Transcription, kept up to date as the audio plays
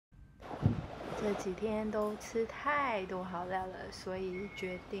这几天都吃太多好料了，所以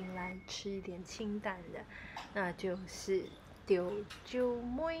决定来吃一点清淡的，那就是Teochew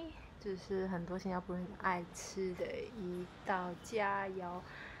Muay，就是很多新加坡人爱吃的一道佳肴，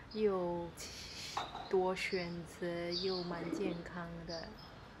又多选择又蛮健康的。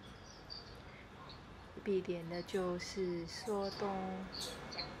必点的就是梭东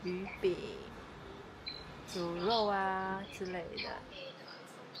鱼饼、卤肉啊之类的。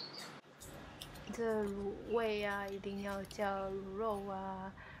这卤味啊，一定要叫卤肉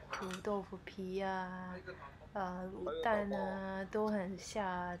啊、卤豆腐皮啊、卤蛋啊，都很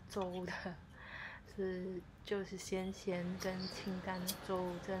下粥的，就是咸咸跟清淡的粥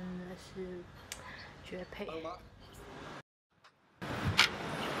真的是绝配。哇，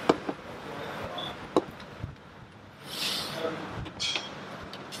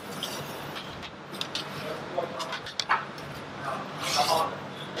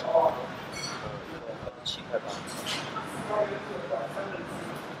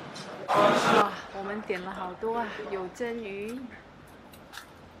我们点了好多啊，有蒸鱼，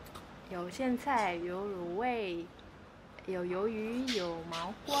有苋菜，有卤味，有鱿鱼，有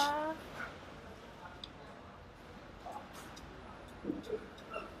毛瓜。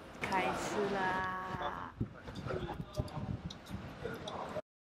开吃啦！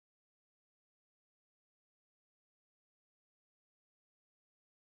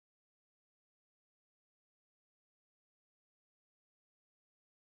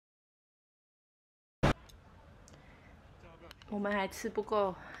我们还吃不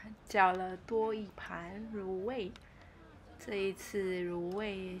够，叫了多一盘卤味。这一次卤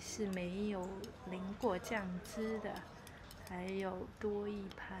味是没有淋过酱汁的，还有多一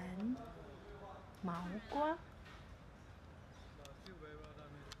盘毛瓜，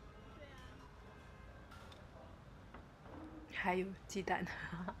还有鸡蛋，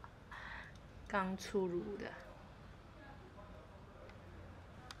刚出炉的。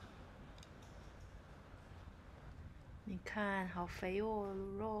你看，好肥哦，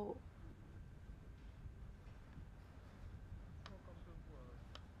卤肉。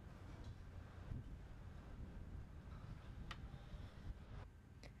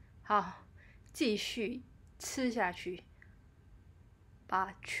好，继续吃下去，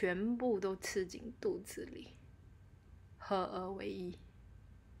把全部都吃进肚子里，合而为一。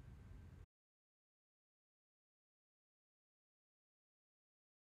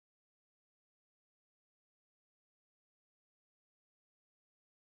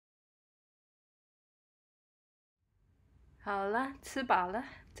好了，吃饱了，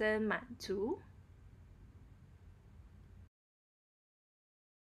真满足。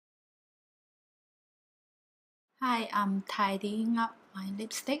Hi, I'm tidying up my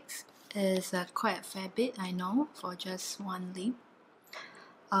lipsticks. It's quite a fair bit, I know, for just one lip.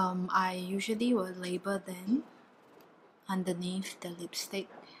 I usually will label them underneath the lipstick,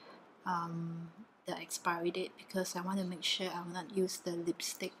 the expiry date, because I want to make sure I will not use the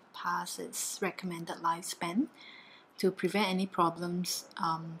lipstick past its recommended lifespan to prevent any problems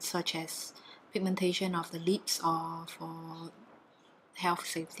such as pigmentation of the lips or for health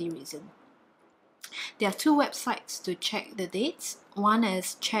safety reason. There are two websites to check the dates. One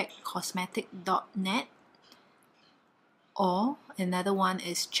is checkcosmetic.net or another one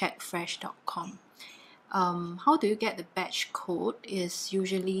is checkfresh.com. How do you get the batch code is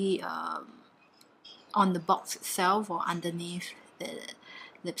usually on the box itself or underneath the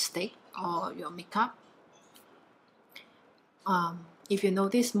lipstick or your makeup. If you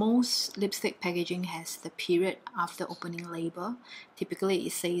notice, most lipstick packaging has the period after opening label. Typically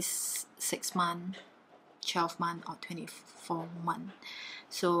it says 6 months, 12 months or 24 months.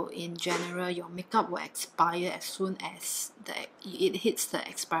 So in general, your makeup will expire as soon as it hits the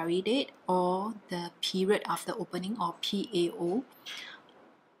expiry date or the period after opening, or PAO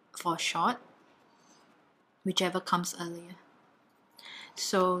for short, whichever comes earlier.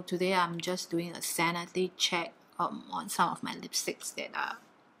 So today I'm just doing a sanity check on some of my lipsticks that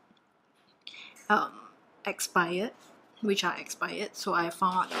are expired, which are expired. So I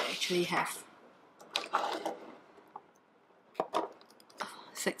found out I actually have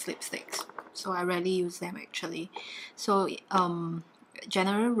 6 lipsticks, so I rarely use them actually. So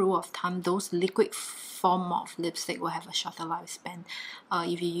general rule of thumb, those liquid form of lipstick will have a shorter lifespan.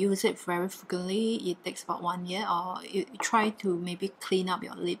 If you use it very frequently, it takes about 1 year, or you try to maybe clean up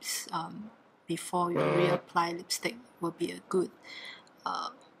your lips before you reapply lipstick will be a good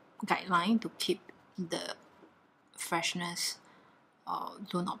guideline to keep the freshness or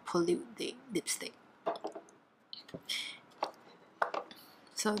do not pollute the lipstick.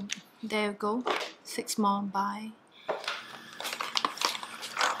 So there you go, 6 more, bye.